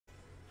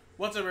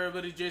What's up,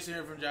 everybody? Jason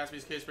here from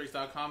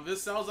JaspysCaseBreaks.com.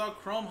 This sells out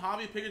Chrome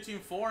Hobby Picker Team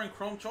 4 and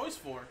Chrome Choice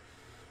 4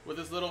 with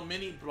this little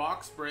mini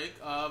box break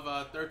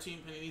of 13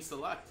 Panini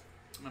Select.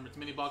 Remember, it's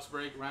mini box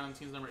break, random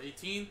teams number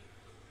 18.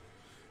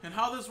 And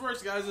how this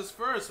works, guys, is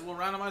first we'll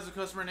randomize the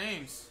customer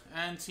names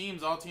and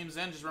teams, all teams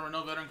in. Just remember,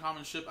 no veteran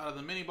common ship out of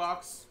the mini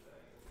box.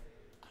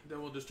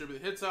 Then we'll distribute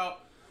the hits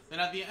out. Then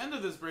at the end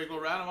of this break,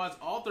 we'll randomize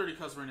all 30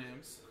 customer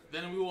names.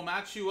 Then we will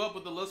match you up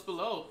with the list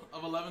below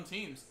of 11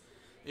 teams.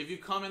 If you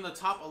come in the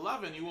top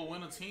 11, you will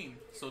win a team.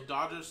 So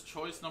Dodgers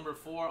Choice number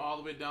 4 all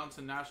the way down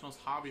to Nationals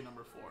Hobby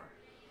number 4.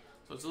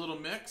 So it's a little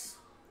mix.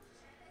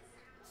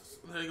 So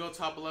there you go,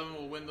 top 11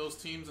 will win those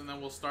teams, and then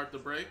we'll start the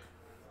break.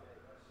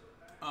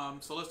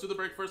 So let's do the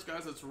break first,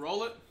 guys. Let's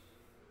roll it.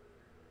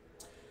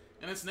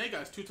 And it's Nate,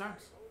 guys, 2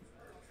 times.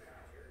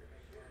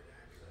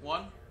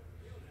 1,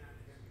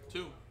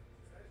 2.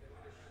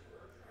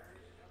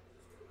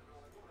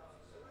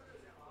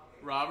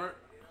 Robert,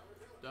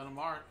 down to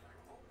Mark.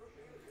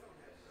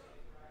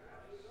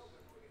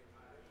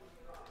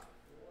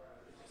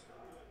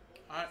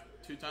 Alright,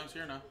 2 times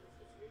here now.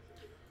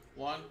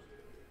 1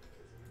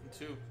 and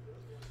 2.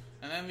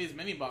 And then these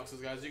mini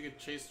boxes, guys, you could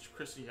chase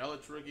Christian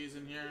Yelich rookies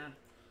in here.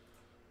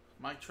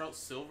 Mike Trout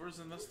silvers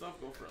and this stuff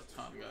go for a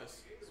ton,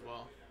 guys, as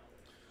well.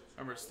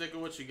 Remember, stick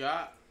with what you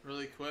got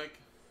really quick.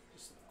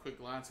 Just a quick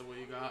glance at what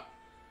you got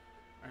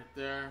right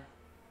there.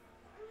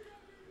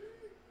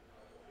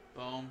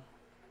 Boom.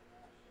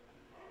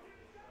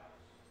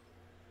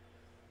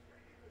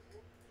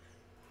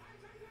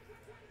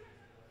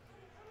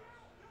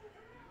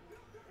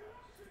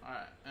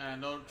 Alright,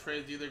 and no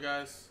trades either,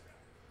 guys.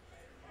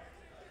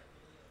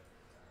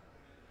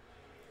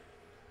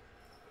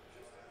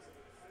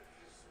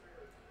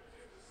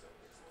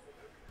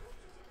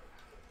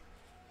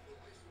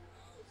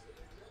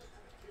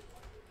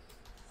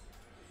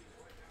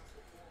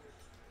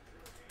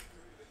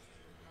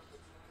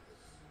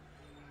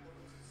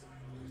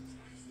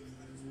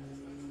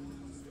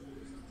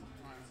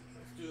 Alright,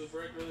 let's do the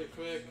break really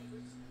quick.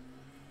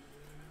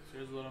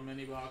 Here's a little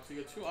mini box. You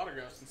get 2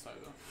 autographs inside,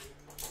 though.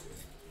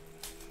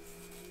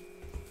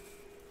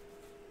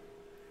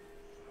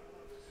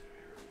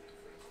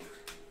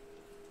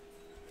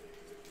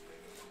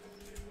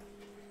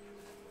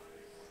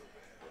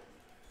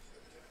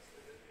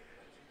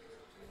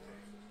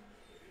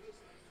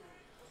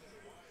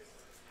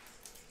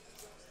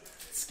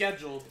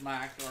 Scheduled,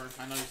 Mac, or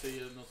I know you say you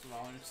didn't know some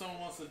volume. If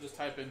someone wants to just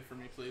type in for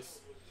me, please.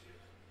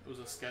 It was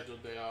a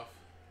scheduled day off.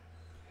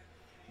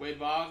 Wade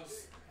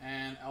Boggs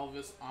and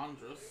Elvis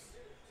Andrus.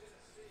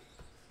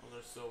 Those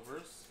are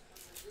silvers.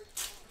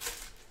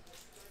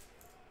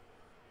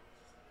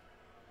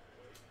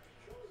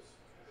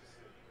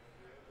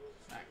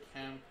 Matt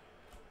Kemp.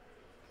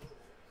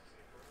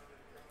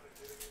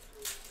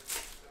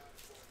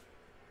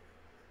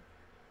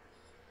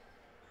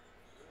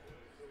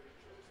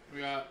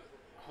 We got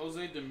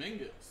Jose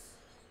Dominguez.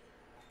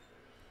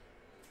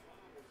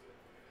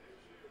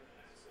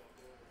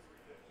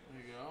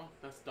 There you go.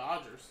 That's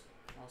Dodgers,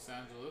 Los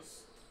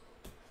Angeles.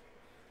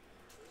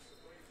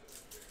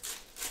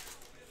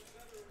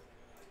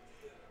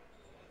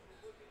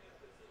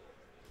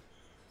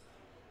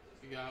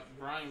 We got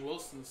Brian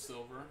Wilson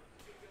silver.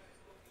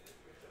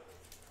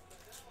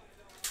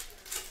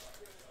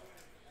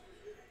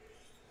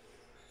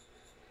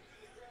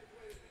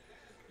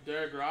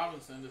 Derek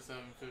Robinson to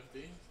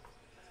 750.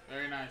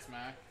 Very nice,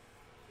 Mac.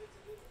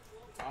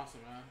 That's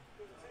awesome, man.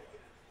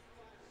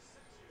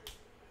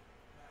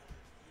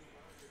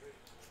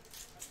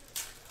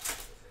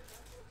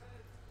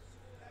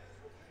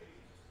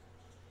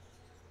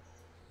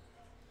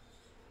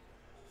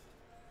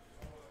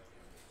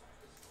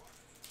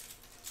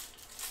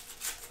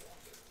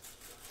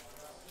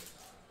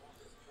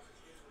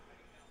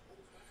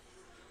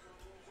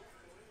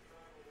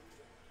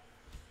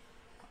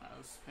 Alright,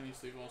 let's penny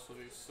sleeve also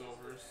these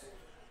silvers.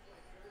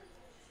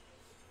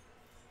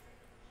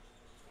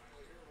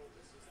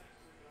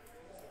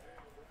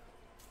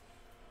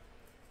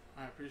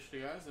 I appreciate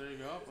you guys. There you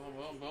go. Boom,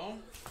 boom,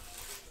 boom.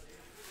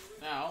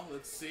 Now,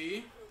 let's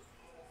see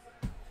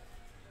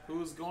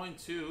who's going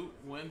to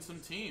win some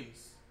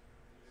teams.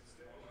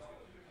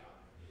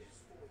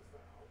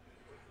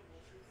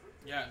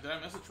 Yeah, did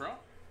I miss a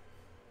Trout?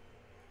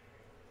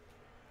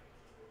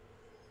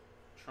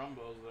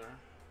 Trumbo's there.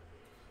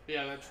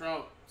 Yeah, that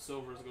Trout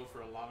silvers go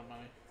for a lot of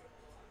money.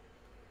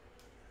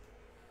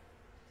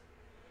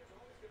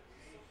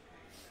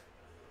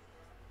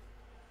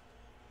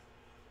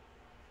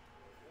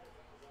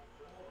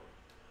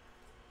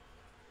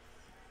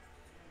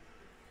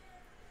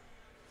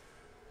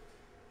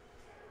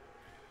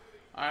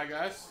 Alright,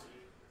 guys,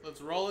 let's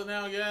roll it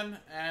now again,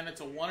 and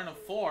it's a 1 and a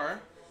 4.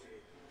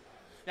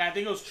 Yeah, I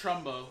think it was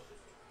Trumbo.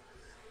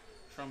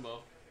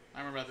 Trumbo. I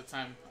remember at the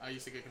time, I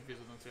used to get confused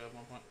with them too at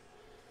one point.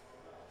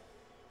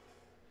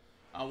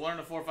 1 and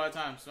a 4 5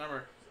 times.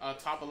 Remember,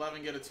 top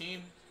 11 get a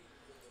team.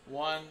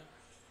 1,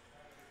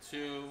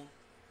 2,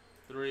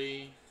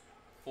 3,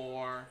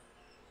 4,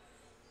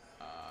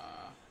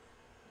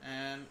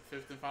 and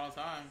 5th and final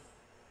time.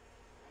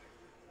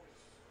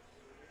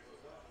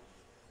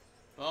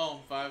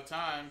 5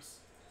 times.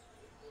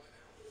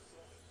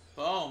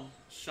 Boom.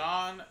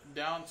 Sean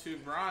down to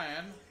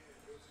Brian.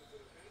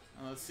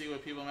 And let's see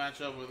what people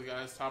match up with,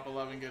 guys. Top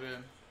 11 get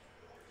in.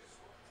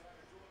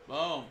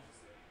 Boom.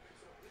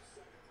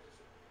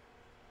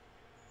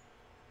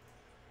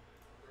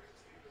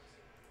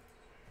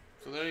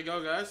 So there you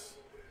go, guys.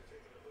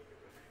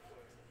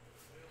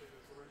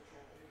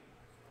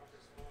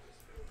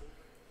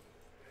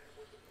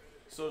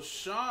 So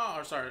Sean,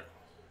 or sorry,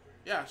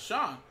 yeah,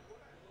 Sean.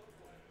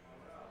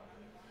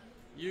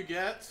 You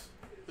get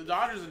the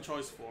Dodgers in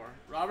choice 4.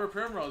 Robert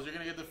Primrose, you're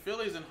going to get the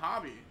Phillies in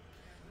hobby.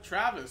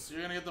 Travis, you're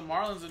going to get the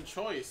Marlins in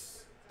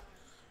choice.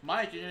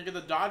 Mike, you're going to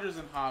get the Dodgers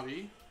in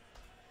hobby.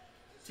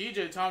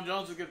 TJ, Tom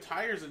Jones with the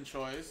Tigers in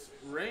choice.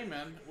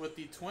 Raymond with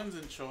the Twins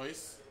in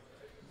choice.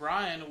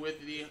 Brian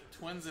with the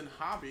Twins in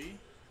hobby.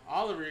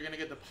 Oliver, you're going to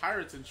get the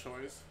Pirates in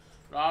choice.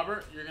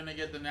 Robert, you're going to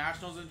get the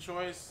Nationals in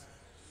choice.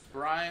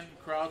 Brian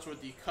Crouch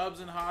with the Cubs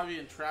in hobby.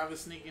 And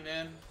Travis sneaking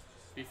in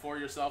before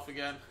yourself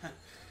again.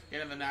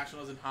 Getting the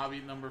Nationals in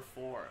hobby number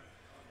 4.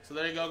 So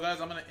there you go,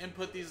 guys. I'm going to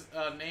input these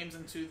names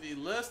into the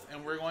list,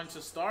 and we're going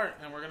to start.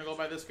 And we're going to go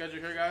by this schedule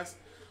here, guys.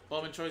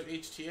 Bowman Choice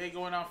HTA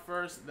going out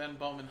first, then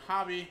Bowman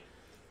Hobby.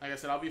 Like I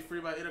said, I'll be free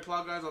by 8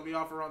 o'clock, guys. I'll be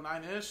off around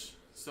 9-ish.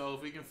 So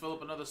if we can fill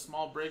up another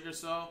small break or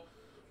so,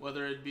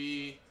 whether it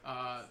be,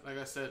 like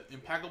I said,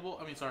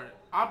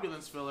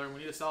 opulence filler. We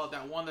need to sell at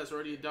that one that's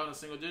already down in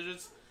single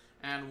digits,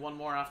 and one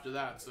more after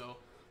that. So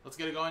let's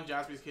get it going.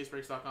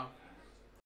 JaspysCaseBreaks.com.